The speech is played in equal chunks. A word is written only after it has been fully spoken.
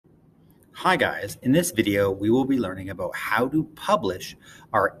Hi guys, in this video we will be learning about how to publish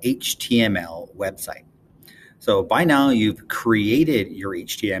our HTML website. So by now you've created your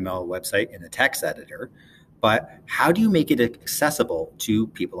HTML website in the text editor, but how do you make it accessible to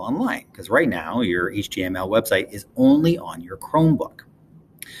people online? Because right now your HTML website is only on your Chromebook.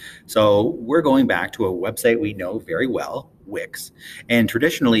 So we're going back to a website we know very well, Wix. And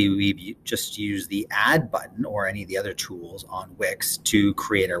traditionally, we've just used the add button or any of the other tools on Wix to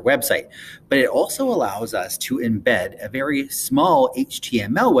create our website. But it also allows us to embed a very small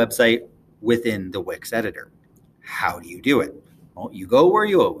HTML website within the Wix editor. How do you do it? Well, you go where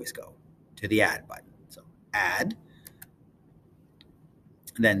you always go, to the add button. So add,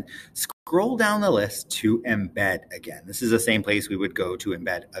 then scroll down the list to embed again. This is the same place we would go to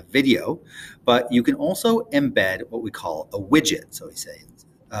embed a video, but you can also embed what we call a widget. So we say,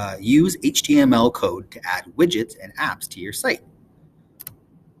 use HTML code to add widgets and apps to your site.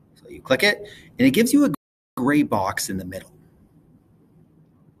 So you click it, and it gives you a gray box in the middle.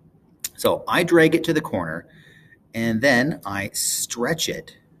 So I drag it to the corner, and then I stretch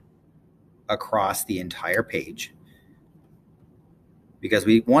it across the entire page, because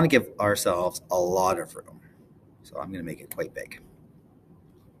we want to give ourselves a lot of room. So I'm going to make it quite big.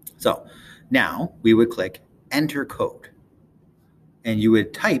 So now we would click Enter Code, and you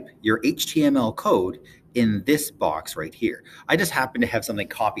would type your HTML code in this box right here. I just happen to have something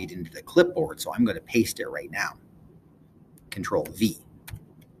copied into the clipboard, so I'm going to paste it right now. Control V.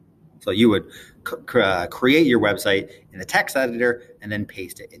 So you would create your website in the text editor and then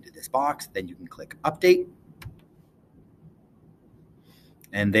paste it into this box. Then you can click Update.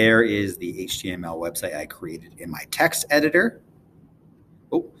 And there is the HTML website I created in my text editor.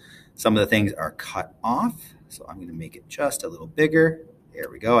 Oh, some of the things are cut off, so I'm going to make it just a little bigger. There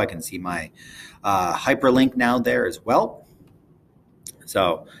we go. I can see my hyperlink now there as well.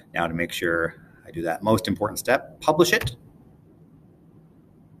 So now to make sure I do that most important step, publish it.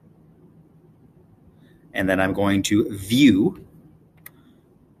 And then I'm going to view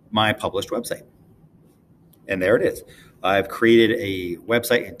my published website. And there it is. I've created a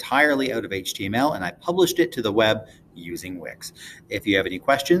website entirely out of HTML, and I published it to the web using Wix. If you have any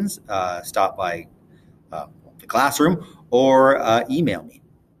questions, stop by the classroom or email me.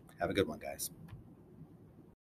 Have a good one, guys.